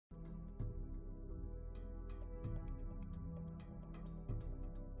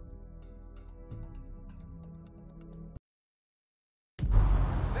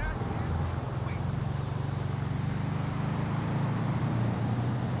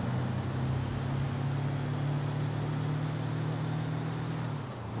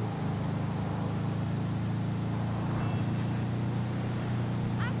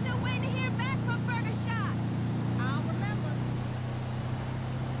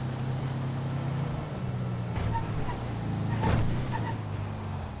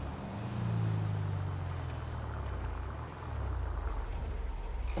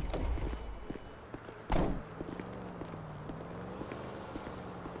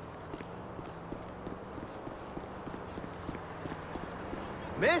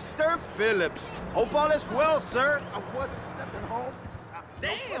Mr. Phillips. Hope all is well, sir. I wasn't stepping home.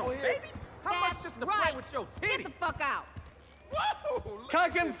 Damn, baby. How much just to play with your titties? Get the fuck out. Whoa!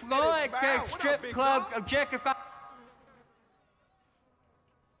 Cousin Floyd says strip clubs objectify.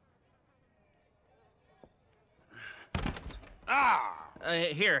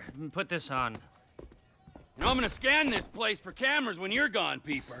 Here, put this on. You know, I'm gonna scan this place for cameras when you're gone,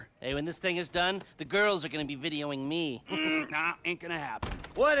 Peeper. Hey, when this thing is done, the girls are gonna be videoing me. Nah, ain't gonna happen.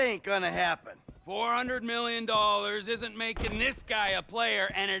 What ain't gonna happen? $400 million isn't making this guy a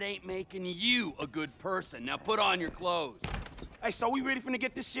player, and it ain't making you a good person. Now put on your clothes. Hey, so we ready finna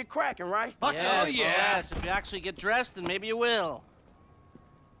get this shit cracking, right? Yes, yeah. yes. If you actually get dressed, then maybe you will.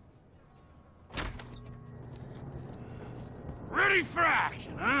 Ready for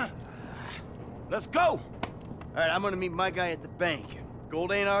action, huh? Let's go. All right, I'm gonna meet my guy at the bank.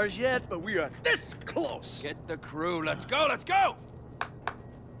 Gold ain't ours yet, but we are this close. Get the crew. Let's go, let's go!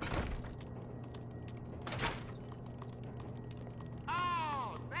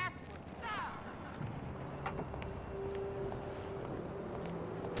 Oh, that's what's up.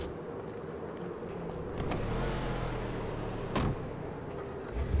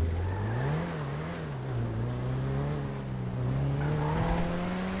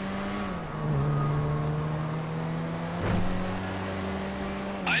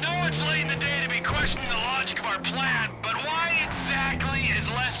 I know it's late in the day to be questioning the logic of our plan, but why exactly is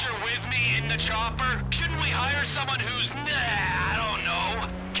Lester with me in the chopper? Shouldn't we hire someone who's, I don't know,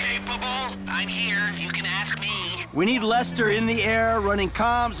 capable? I'm here, you can ask me. We need Lester in the air, running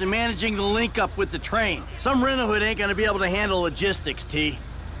comms and managing the link up with the train. Some rent-a-hood ain't gonna be able to handle logistics, T.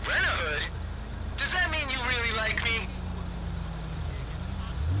 Rent-a-hood? Does that mean you really like me?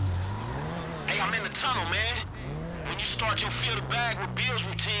 Hey, I'm in the tunnel, man. When you start your fill the bag with Bill's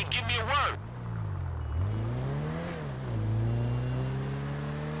routine, give me a word.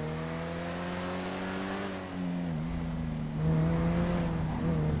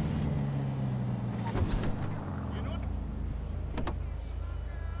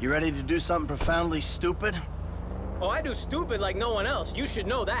 You ready to do something profoundly stupid? Oh, I do stupid like no one else. You should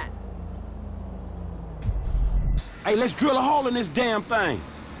know that. Hey, let's drill a hole in this damn thing.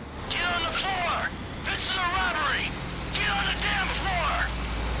 Get on the floor! This is a robbery! Get on the damn floor!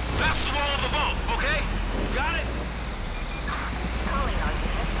 That's the wall of the vault, okay? Got it? Calling all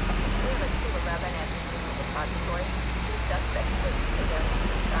units. Clear at 211 at the depository. Two suspects with civilians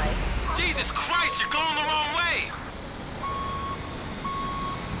inside. Jesus Christ, you're going the wrong way!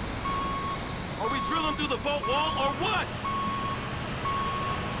 Are we drilling through the vault wall or what?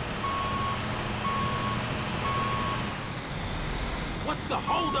 What's the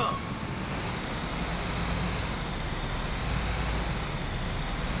holdup?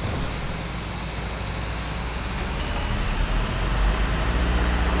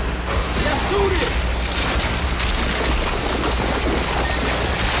 Let's do this!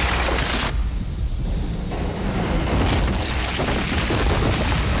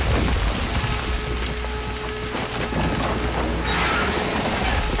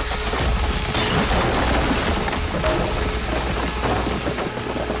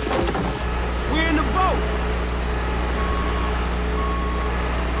 We're in the vault!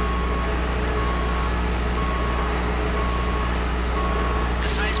 The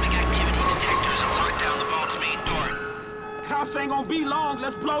seismic activity detectors have locked down the vault's main door. Cops ain't gonna be long.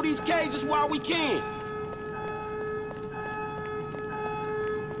 Let's blow these cages while we can.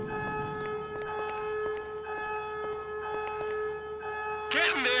 Get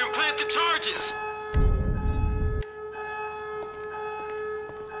in there and plant the charges!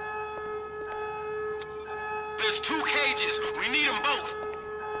 There's 2 cages. We need them both.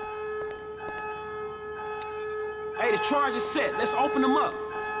 Hey, the charge is set. Let's open them up.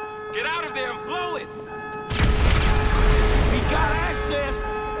 Get out of there and blow it! We got access.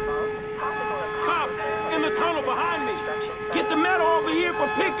 Cops in the tunnel behind me. Get the metal over here for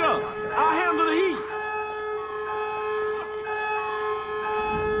pickup. I'll handle the heat.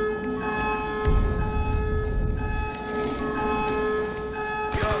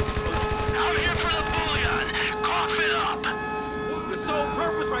 Out here for the bullion. Cough it up. The sole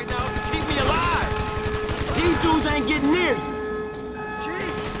purpose right now is to keep me alive. These dudes ain't getting near you.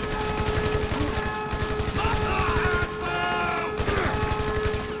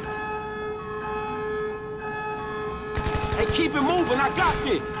 Hey, keep it moving. I got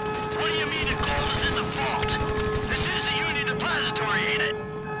this. What do you mean the gold is in the vault? This is the Union Depository, ain't it?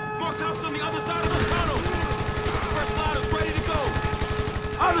 More cops on the other side of the tunnel. First line is ready to go.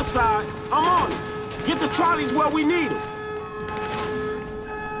 Other side, I'm on it. Get the trolleys where we need them.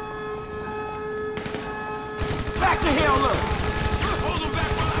 Back the hell up. Hold them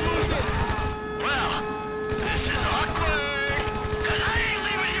back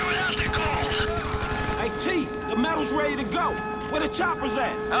tunnel's ready to go. Where the chopper's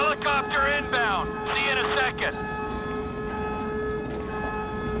at? Helicopter inbound. See you in a second.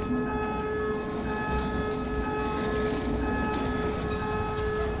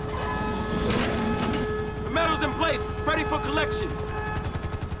 The metal's in place, ready for collection.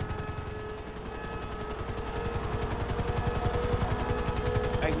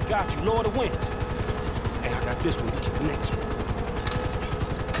 Hey, we got you. Lower the winch. Hey, I got this one. Get the next one.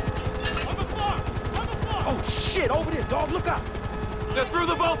 On the floor! On the floor! Oh, shit! Over there, dog. Look out! They're through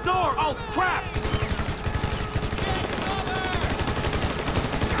the vault door! Oh, crap!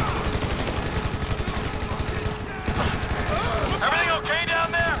 Everything okay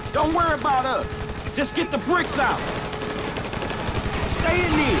down there? Don't worry about us. Just get the bricks out. Stay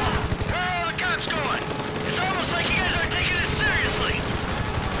in there. Where are all the cops going? It's almost like you guys aren't taking this seriously.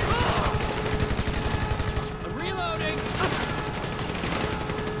 I'm reloading.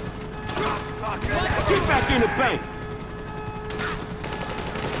 Get back in the bank.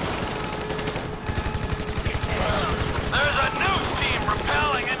 There's a news team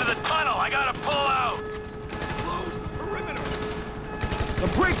rappelling into the tunnel. I gotta pull out. Close the perimeter. The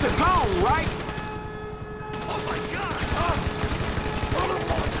bricks are gone, right? Oh my God!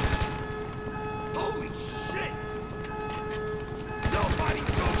 Holy shit! Nobody's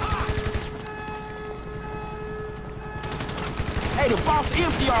so high. Hey, the vault's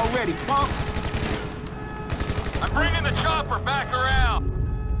empty already, punk. I'm bringing the chopper back around.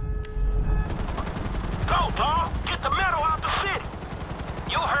 Go, dog! Get the metal out the city!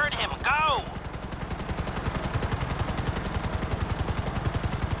 You heard him. Go!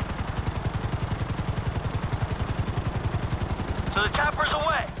 So the chopper's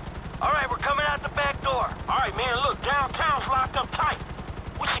away. All right, we're coming out the back door. All right, man, look, downtown's locked up tight.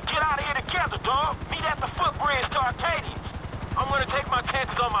 We should get out of here together, dog. Meet at the footbridge to Arcadians. I'm gonna take my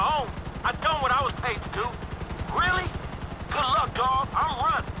chances on my own. I've done what I was paid to do. Really? Good luck, dog. I'm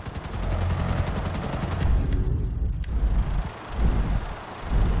running.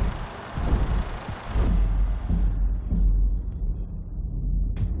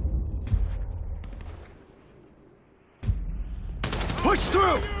 Push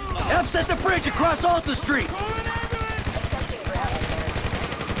through! F's at the bridge across Alta Street! Attempting grab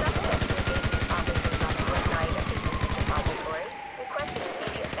depository. Requesting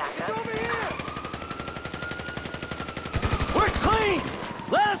immediate backup. We're clean!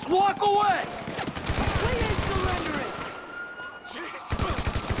 Let us walk away! We ain't surrendering.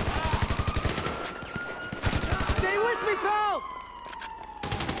 Stay with me, pal.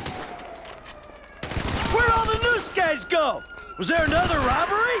 Where'd all the news guys go? Was there another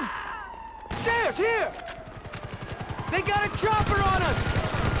robbery? Stairs here. They got a chopper on us.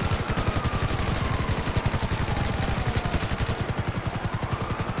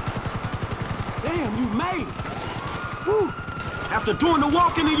 Damn, you made it. Woo. After doing the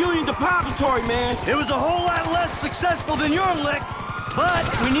walk in the Union Depository, man. It was a whole lot less successful than your lick, but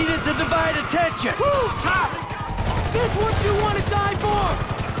we needed to divide attention. Woo, got it. This what you want to die for?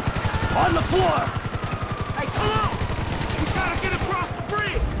 On the floor! Hey, come on. We gotta get across the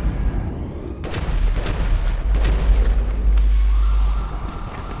bridge.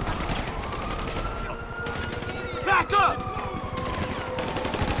 Back up.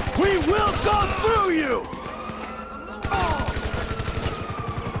 We will go through you!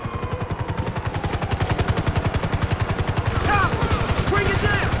 Chopper, bring it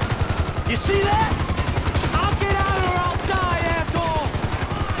down. You see that? I'll get out or I'll die, asshole.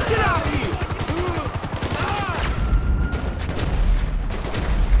 Get out of here.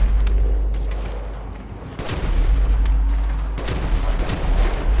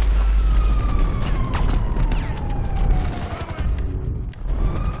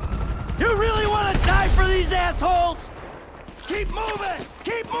 You really want to die for these assholes? Keep moving!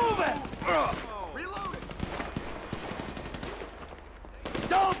 Keep moving! Reloading.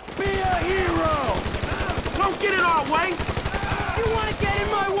 Don't be a hero! Don't get in our way. You want to get in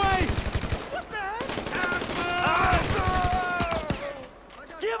my way? What the heck?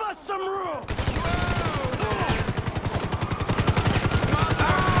 Give us some room!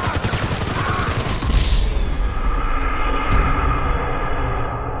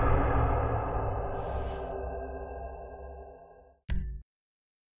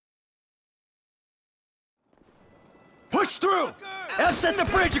 Push through! F's at the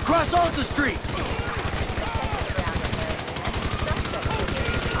bridge across Alta Street!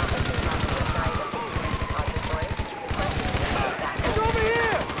 It's over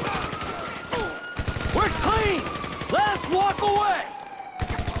here. We're clean! Let us walk away!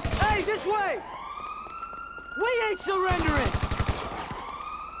 Hey, this way. We ain't surrendering.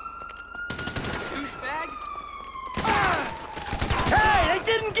 Douchebag.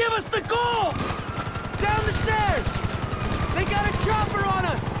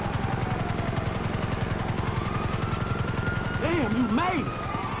 made it.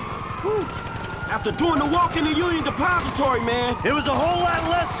 Whew. After doing the walk in the Union Depository, man. It was a whole lot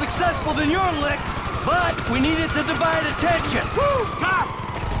less successful than your lick, but we needed to divide attention. Woo! God!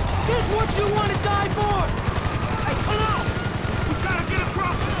 This what you want to die for! Hey, come on! We gotta get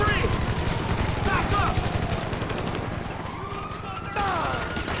across the bridge! Back up!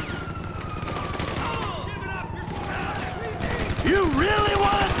 You really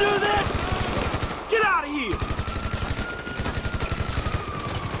want to do this? Get out of here!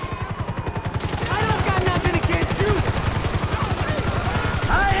 I don't got nothing against you!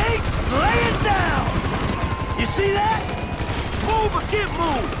 I ain't laying down! You see that? Move or get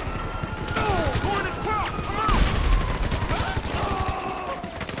moved! Going across, come on!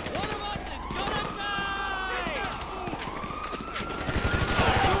 One of us is gonna die!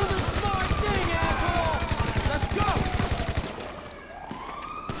 Do the smart thing, asshole! Let's go!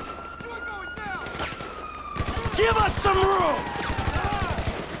 You're going down! Give us some room!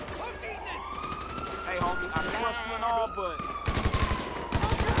 Hey, homie, I trust you and all, but...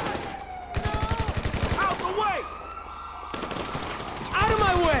 Out the way! Out of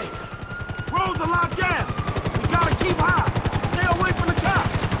my way! Roads are locked down. We gotta keep high. Stay away from the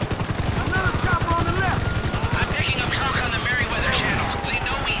cops. Another chopper on the left. I'm picking up talk on the Merryweather channel. They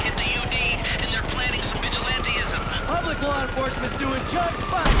know we hit the UD, and they're planning some vigilanteism. Public law enforcement's doing just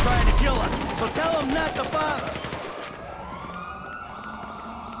fine trying to kill us, so tell them not to bother.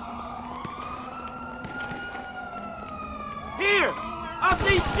 Here! Up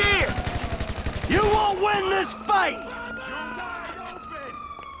these stairs! You won't win this fight!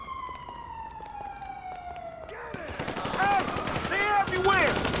 Hey! They're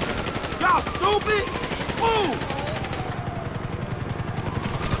everywhere! Y'all stupid? Move!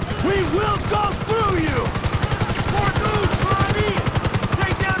 We will go through you! More dudes climb in!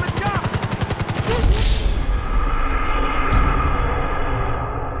 Take down the chopper!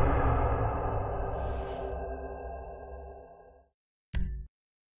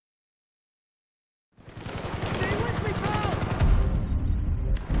 Stay with me, pal!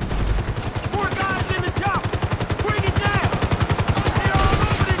 More guys in the chopper! Bring it down! They're all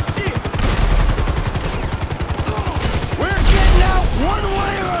over this shit! We're getting out one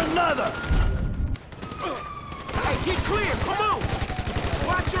way or another! Hey, get clear! Come on!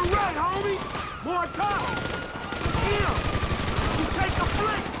 Watch your right, homie! More cops! Him! You take the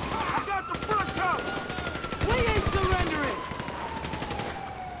flank! I got the front cover! We ain't surrendering!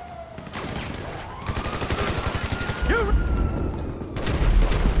 You...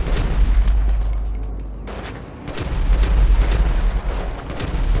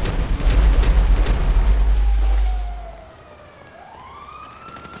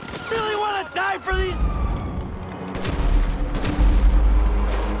 Really want to die for these...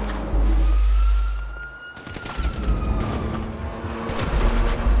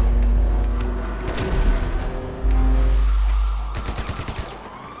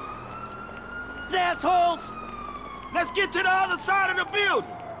 assholes! Let's get to the other side of the building!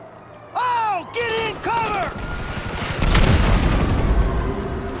 Oh, get in cover!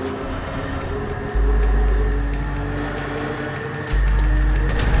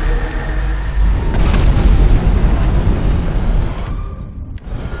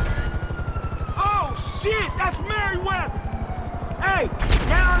 Oh, shit! That's Merryweather! Hey,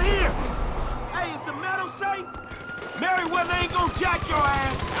 down here! Hey, is the metal safe? Merryweather ain't gonna jack your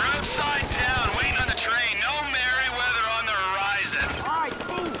ass! We're upside down, waiting on the train. No Merryweather on the horizon. All right,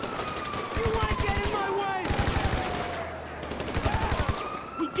 cool. You wanna get in my way?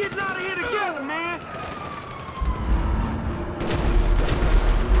 We getting out of here together, man.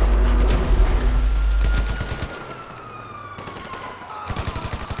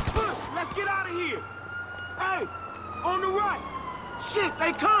 Push, let's get out of here. Hey, on the right. Shit,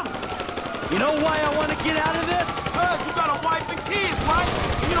 they coming. You know why I want to get out of this? Cuz you got a wife and kids, right?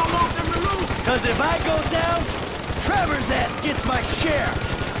 And you don't want them to lose. Because if I go down, Trevor's ass gets my share.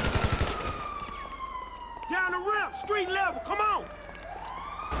 Down the ramp, street level, come on!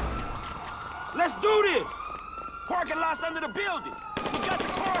 Let's do this! Parking lot's under the building. We got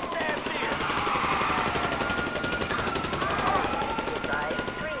the car stand there. Advised,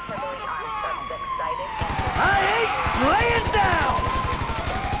 3 heavily armed suspects cited. I ain't laying down!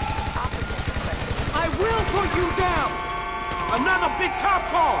 I will put you down! Another big cop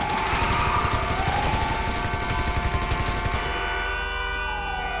car!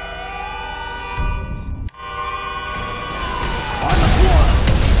 On the floor!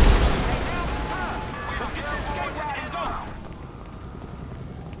 Hey, now's the time! Let's get this skate route and go!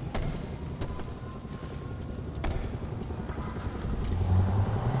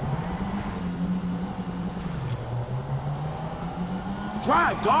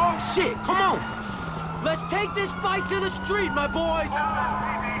 drive, dog. Shit, come on. Let's take this fight to the street, my boys!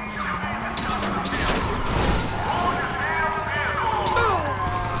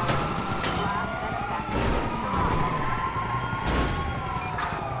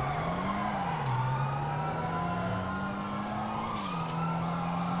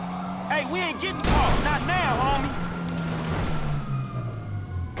 Hey, we ain't getting caught. Not now, homie.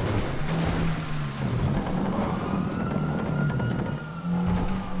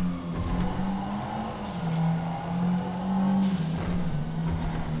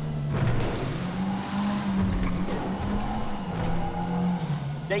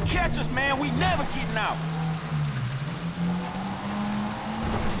 They catch us, man. We never getting out.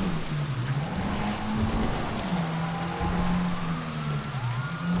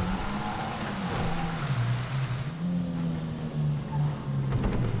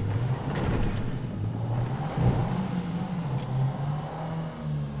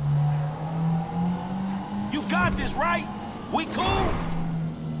 You got this, right? We cool?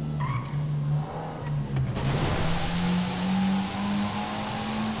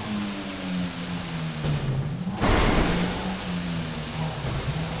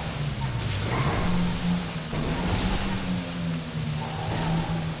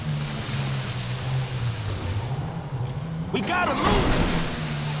 We gotta lose it.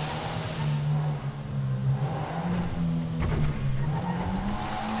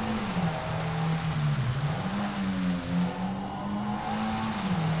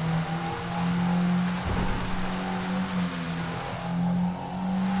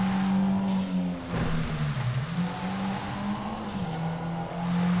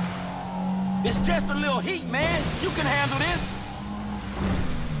 It's just a little heat, man. You can handle this.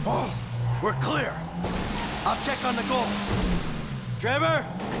 Oh, we're clear. I'll check on the goal. Trevor,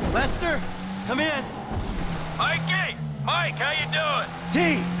 Lester, come in. Mikey! Mike, how you doing?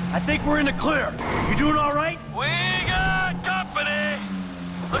 T, I think we're in the clear. You doing all right? We got company!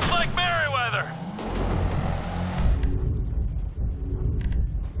 Looks like Merriweather.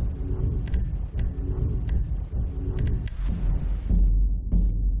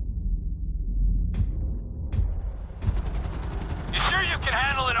 You sure you can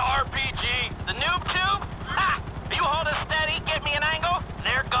handle an RPG? The noob tube? Ha! If you hold it steady, get me an angle,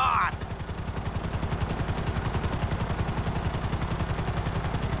 they're gone.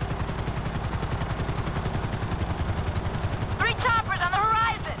 Three choppers on the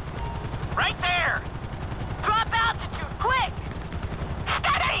horizon! Right there! Drop altitude, quick!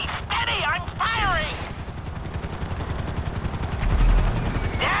 Steady! Steady! I'm firing!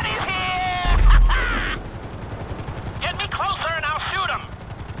 Daddy's here! Get me closer and I'll shoot him!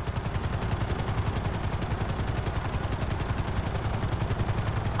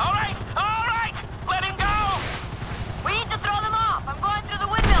 All right! Let him go! We need to throw them off. I'm going through the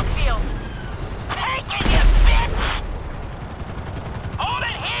windmill field. Take it, you bitch! Hold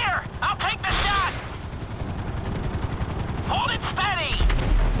it here! I'll take the shot! Hold it steady!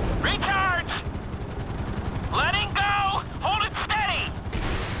 Recharge! Letting go! Hold it steady!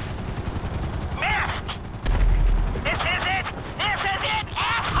 Missed! This is it! This is it,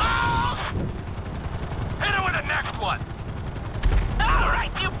 assholes! Hit it with the next one! All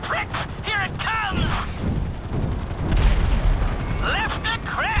right, you pricks! Here it comes! Lift the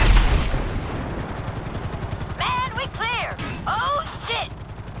crest! Man, we clear! Oh, shit!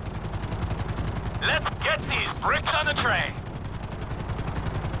 Let's get these bricks on the train!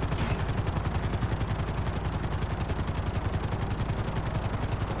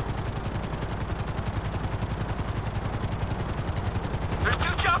 There's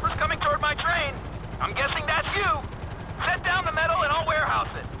two choppers coming toward my train. I'm guessing that's you. Set down the metal and I'll warehouse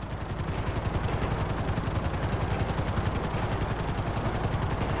it.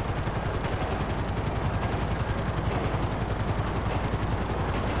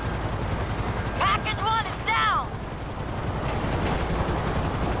 Package 1 is down!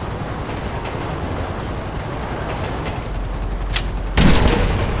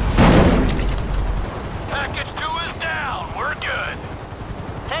 Package 2 is down. We're good.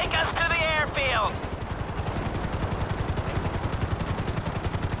 Take us to the airfield.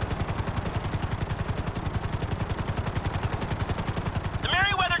 The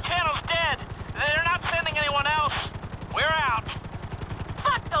Merriweather channel's dead. They're not sending anyone else. We're out.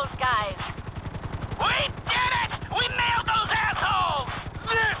 Fuck those guys! We did it! We nailed those assholes!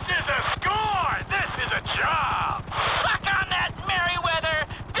 This is a score! This is a job! Suck on that, Merriweather!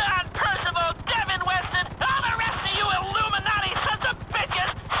 Don Percival, Devin Weston, all the rest of you Illuminati sons of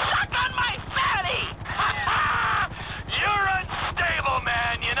bitches! Suck on my fatty! You're unstable,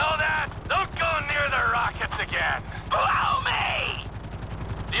 man, you know that? Don't go near the rockets again! Blow me!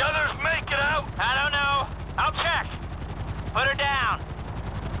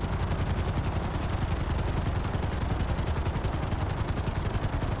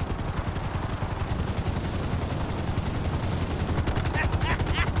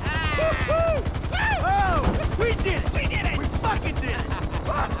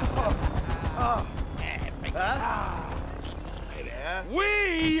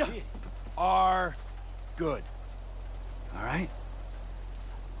 are good. All right?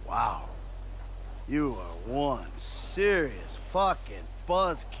 Wow. You are one serious fucking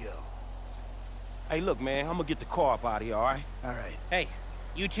buzzkill. Hey, look, man, I'm gonna get the car up out of here, all right? All right. Hey,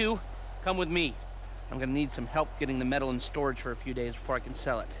 you two, come with me. I'm gonna need some help getting the metal in storage for a few days before I can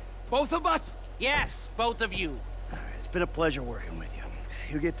sell it. Both of us? Yes, both of you. All right, it's been a pleasure working with you.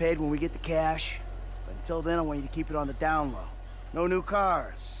 You'll get paid when we get the cash. But until then, I want you to keep it on the down low. No new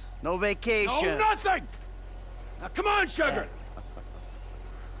cars. No vacations. No, nothing! Now, come on, sugar!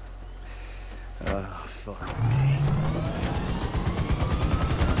 Oh, fuck me.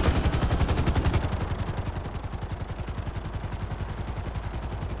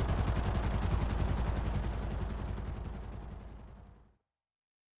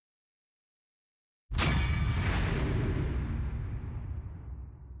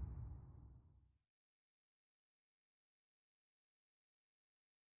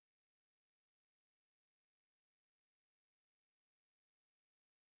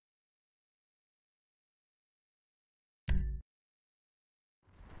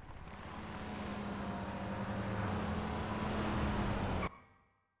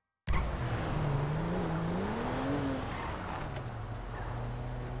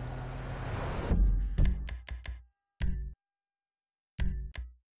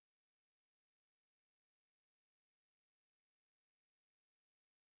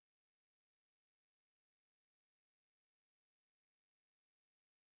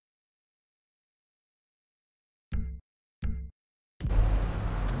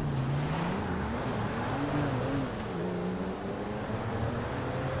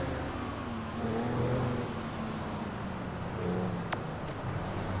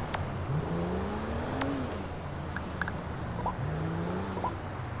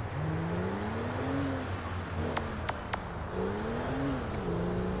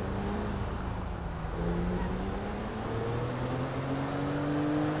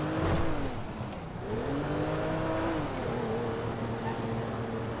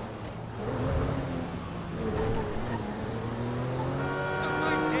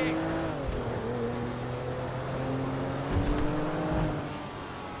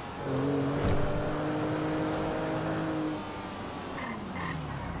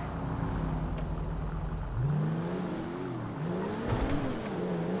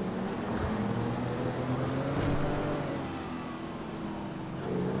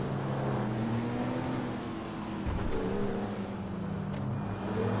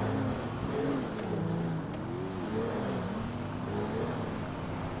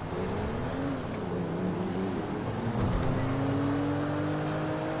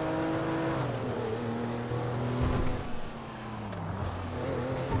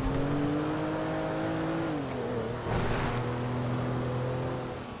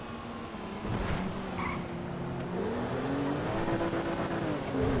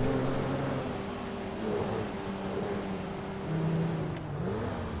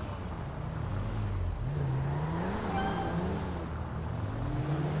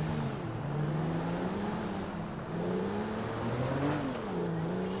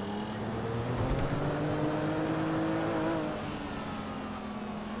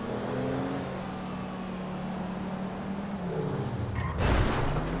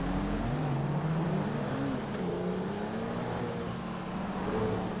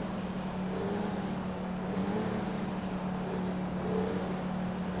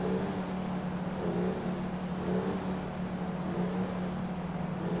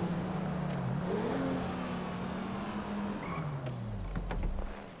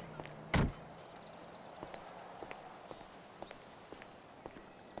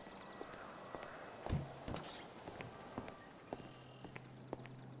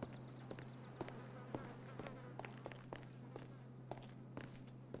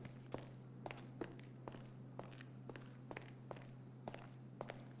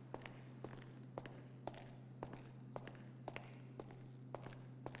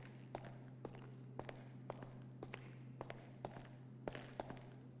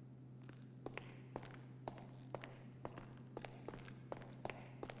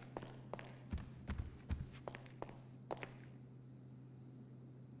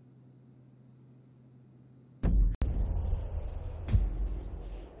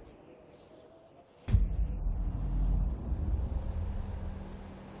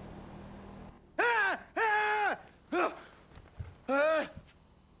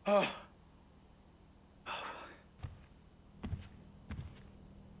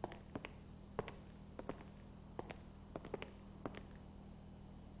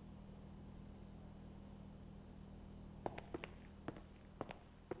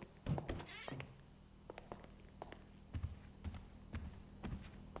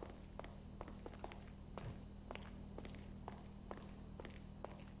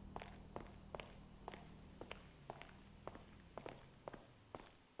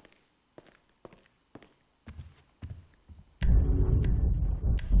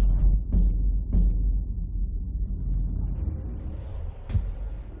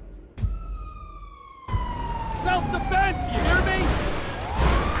 Self-defense, you hear me?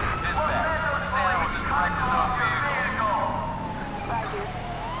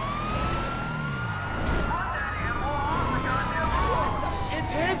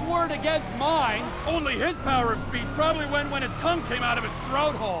 It's his word against mine. Only his power of speech probably went when his tongue came out of his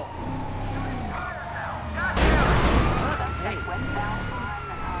throat hole.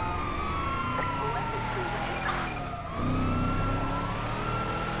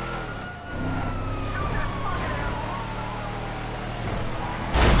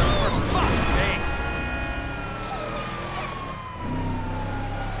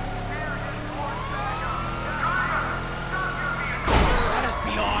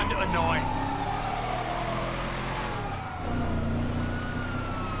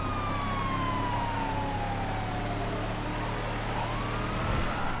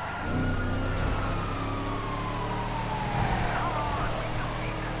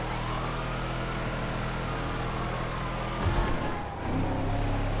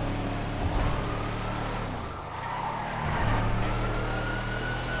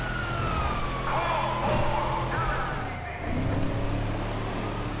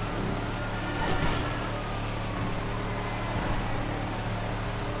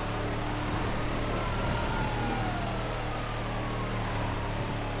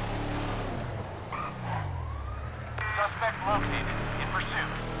 Suspect located. In pursuit.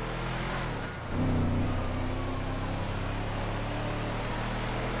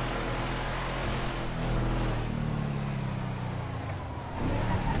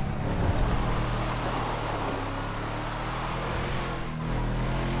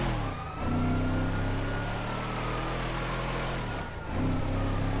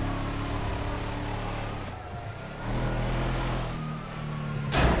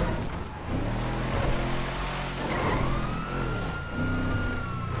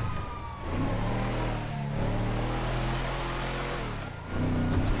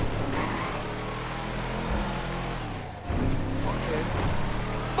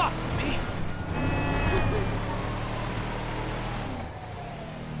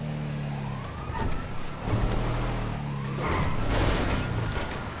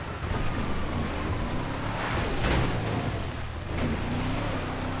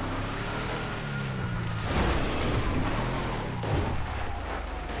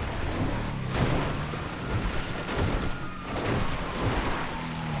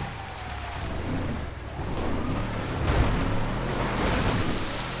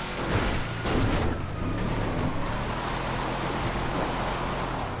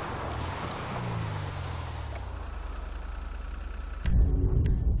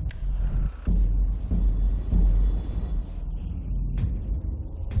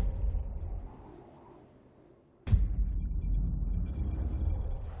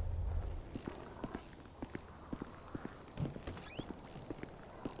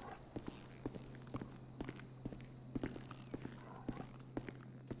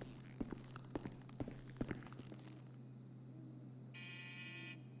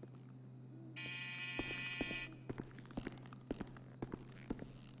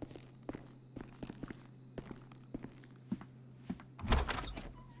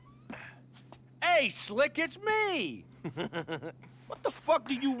 Hey, Slick, it's me! What the fuck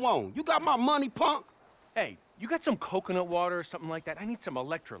do you want? You got my money, punk? Hey, you got some coconut water or something like that? I need some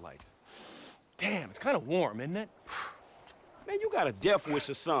electrolytes. Damn, it's kind of warm, isn't it? Man, you got a death wish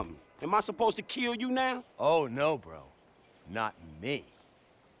or something. Am I supposed to kill you now? Oh, no, bro. Not me.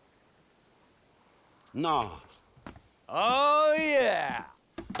 Nah. Oh, yeah!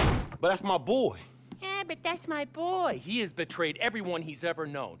 But that's my boy. Yeah, but that's my boy. He has betrayed everyone he's ever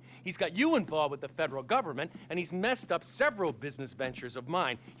known. He's got you involved with the federal government, and he's messed up several business ventures of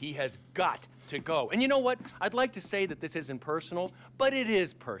mine. He has got to go. And you know what? I'd like to say that this isn't personal, but it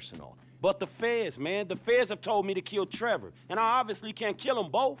is personal. But the feds, man, the feds have told me to kill Trevor, and I obviously can't kill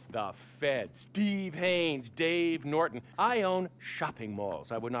them both. The feds, Steve Haynes, Dave Norton. I own shopping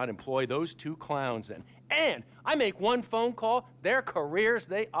malls. I would not employ those two clowns in. And I make one phone call, their careers,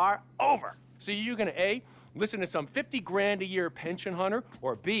 they are over. So you're gonna A, listen to some 50 grand a year pension hunter,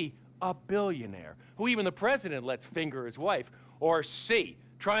 or B, a billionaire, who even the president lets finger his wife, or C,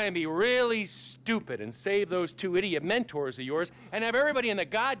 try and be really stupid and save those two idiot mentors of yours and have everybody in the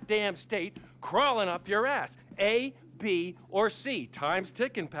goddamn state crawling up your ass. A, B, or C. Time's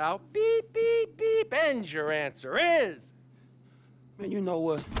ticking, pal. Beep, beep, beep. And your answer is... Man, you know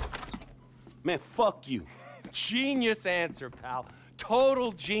what? Man, fuck you. Genius answer, pal.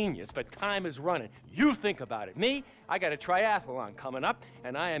 Total genius, but time is running. You think about it. Me, I got a triathlon coming up,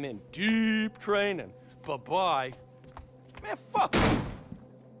 and I am in deep training. Bye-bye. Man, fuck you.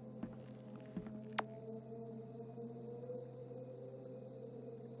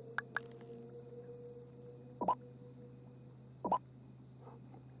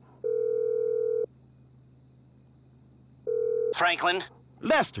 Franklin?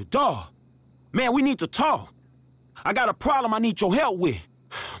 Lester, dawg. Man, we need to talk. I got a problem I need your help with.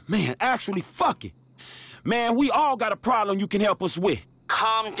 Man, actually, fuck it. Man, we all got a problem you can help us with.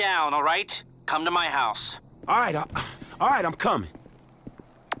 Calm down, all right? Come to my house. All right, I'm coming.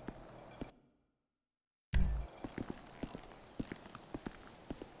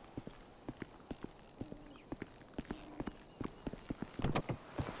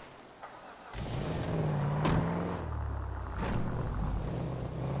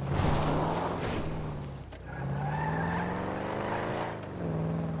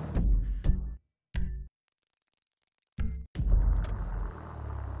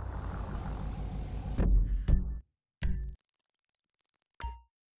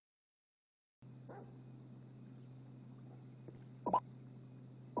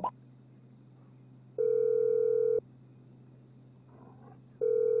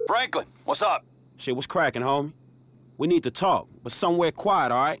 Franklin, what's up? Shit, what's cracking, homie? We need to talk, but somewhere quiet,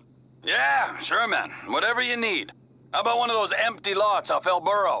 all right? Yeah, sure, man. Whatever you need. How about one of those empty lots off El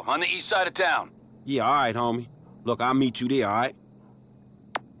Burro on the east side of town? Yeah, all right, homie. Look, I'll meet you there, all right?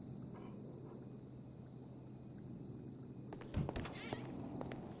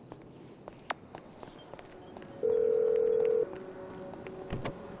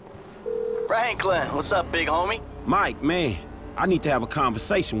 Franklin, what's up, big homie? Mike, man, I need to have a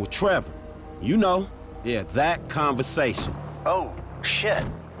conversation with Trevor. You know, yeah, that conversation. Oh, shit.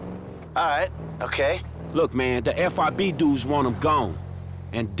 All right, okay. Look, man, the FIB dudes want him gone.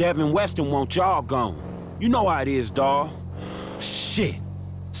 And Devin Weston want y'all gone. You know how it is, dawg. Shit.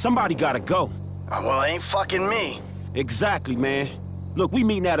 Somebody gotta go. Well, it ain't fucking me. Exactly, man. Look, we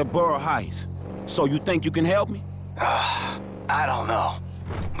meeting at a Borough Heights. So you think you can help me? I don't know.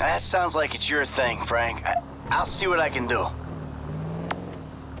 That sounds like it's your thing, Frank. I'll see what I can do.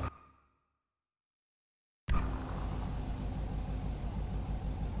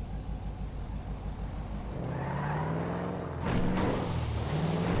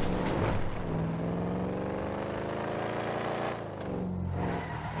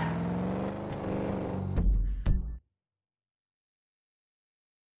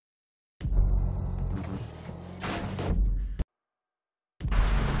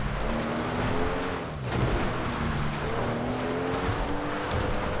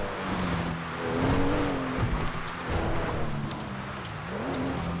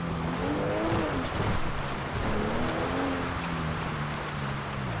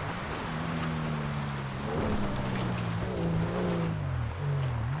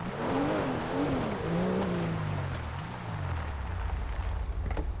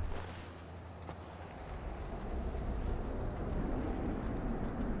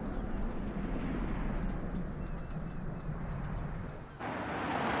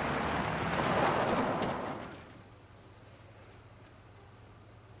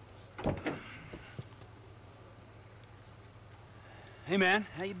 Hey, man,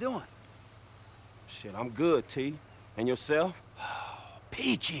 how you doing? Shit, I'm good, T. And yourself?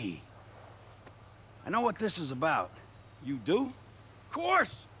 Peachy. I know what this is about. You do? Of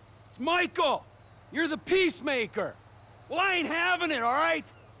course! It's Michael! You're the peacemaker! Well, I ain't having it, all right?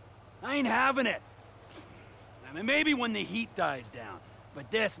 I ain't having it. I mean, maybe when the heat dies down.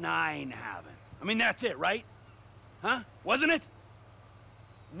 But this, nah, I ain't having. I mean, that's it, right? Huh? Wasn't it?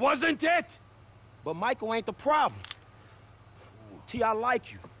 Wasn't it? But Michael ain't the problem. T, I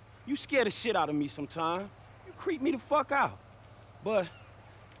like you. You scare the shit out of me sometimes. You creep me the fuck out. But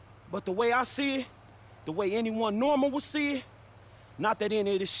the way I see it, the way anyone normal would see it, not that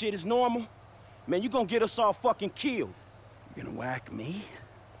any of this shit is normal, man, you gonna get us all fucking killed. You gonna whack me?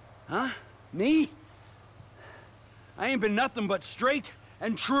 Huh? Me? I ain't been nothing but straight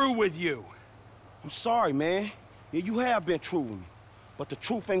and true with you. I'm sorry, man. Yeah, you have been true with me. But the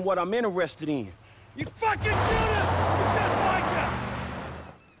truth ain't what I'm interested in. You fucking Judas! You're just like him!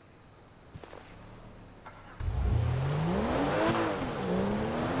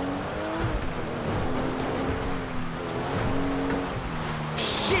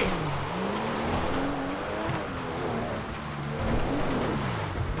 Shit!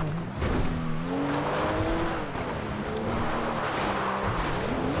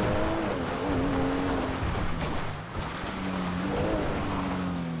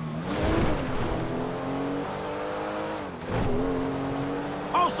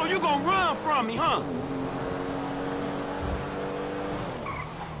 Oh, so you gonna run from me, huh?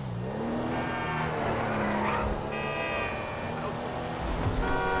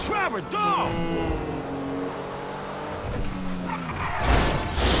 Trevor, dog!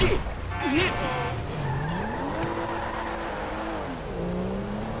 Shit! You hit me!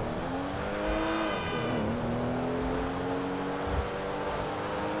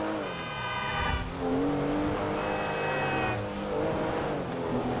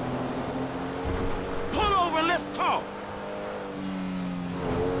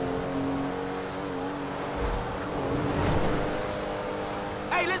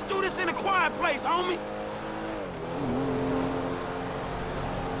 Hey, let's do this in a quiet place, homie.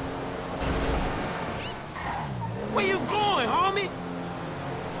 Where you going, homie?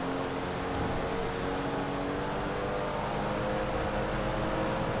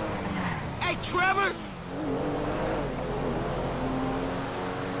 Hey, Trevor!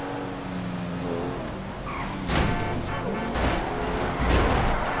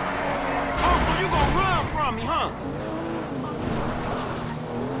 Oh, so you gonna run from me, huh?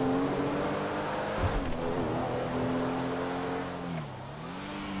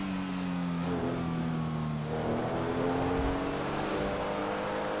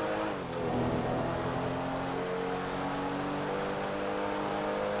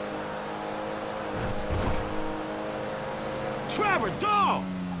 Trevor, dog!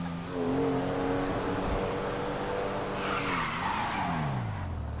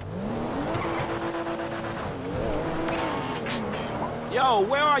 Yo,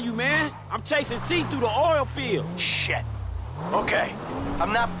 where are you, man? I'm chasing T through the oil field. Shit. Okay,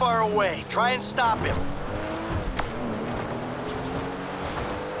 I'm not far away. Try and stop him.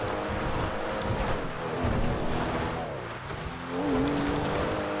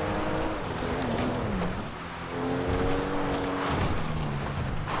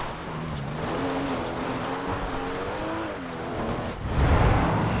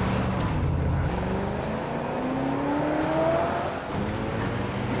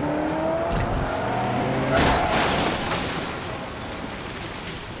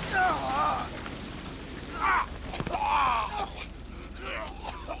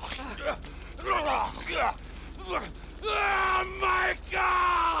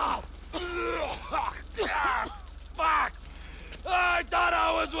 Michael! Fuck! I thought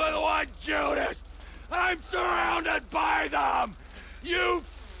I was with one Judas, and I'm surrounded by them! You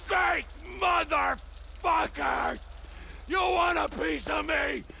fake motherfuckers! You want a piece of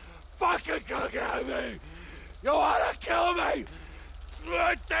me? Fucking come get me! You wanna kill me?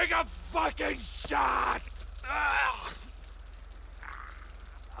 Take a fucking shot!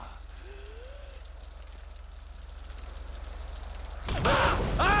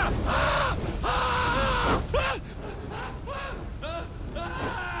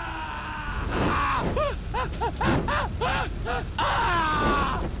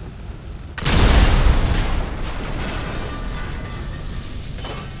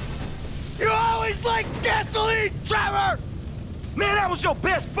 You always like gasoline, Trevor! Man, that was your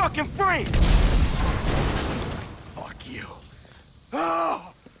best fucking friend! Fuck you.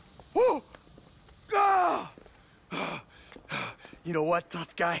 Oh! Woo! Oh! You know what,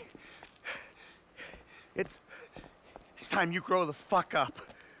 tough guy? It's time you grow the fuck up.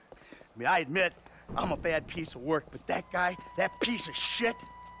 I mean, I admit, I'm a bad piece of work, but that guy, that piece of shit,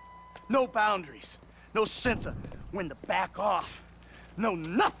 no boundaries, no sense of when to back off, no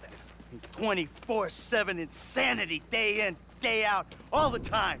nothing. 24/7 insanity, day in, day out, all the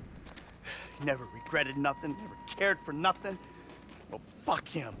time. Never regretted nothing, never cared for nothing. Well, fuck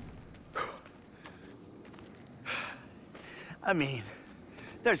him. I mean,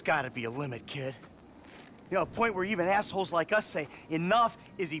 there's gotta be a limit, kid. You know, a point where even assholes like us say, enough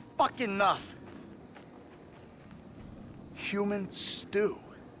is fucking enough. Human stew.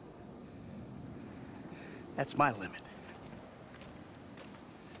 That's my limit.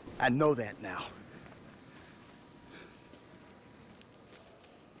 I know that now.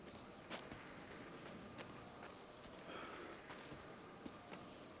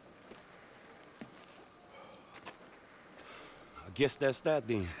 I guess that's that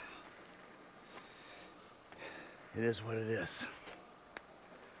then. It is what it is.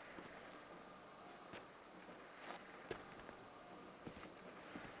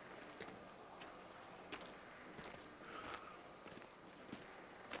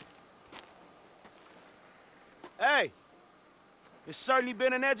 Hey, it's certainly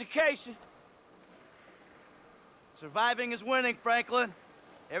been an education. Surviving is winning, Franklin.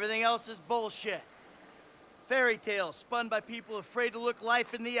 Everything else is bullshit. Fairy tales spun by people afraid to look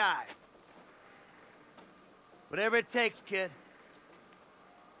life in the eye. Whatever it takes, kid.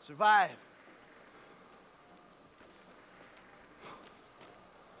 Survive.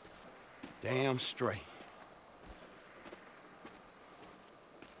 Damn straight.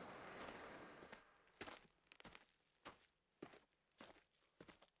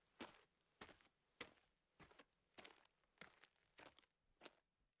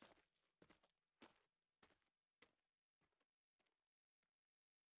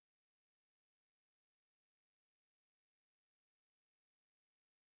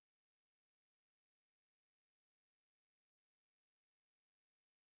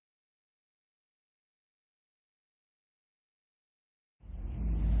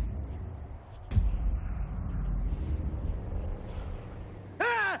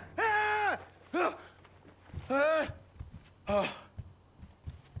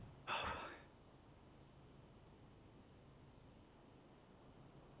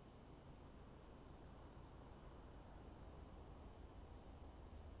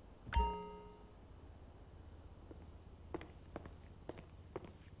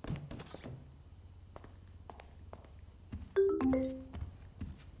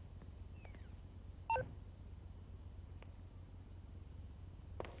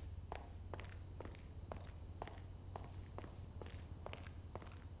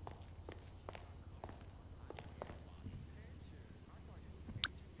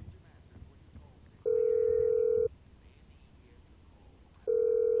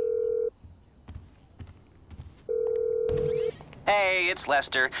 Hey, it's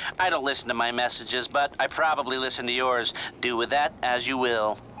Lester. I don't listen to my messages, but I probably listen to yours. Do with that as you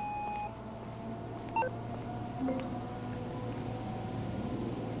will.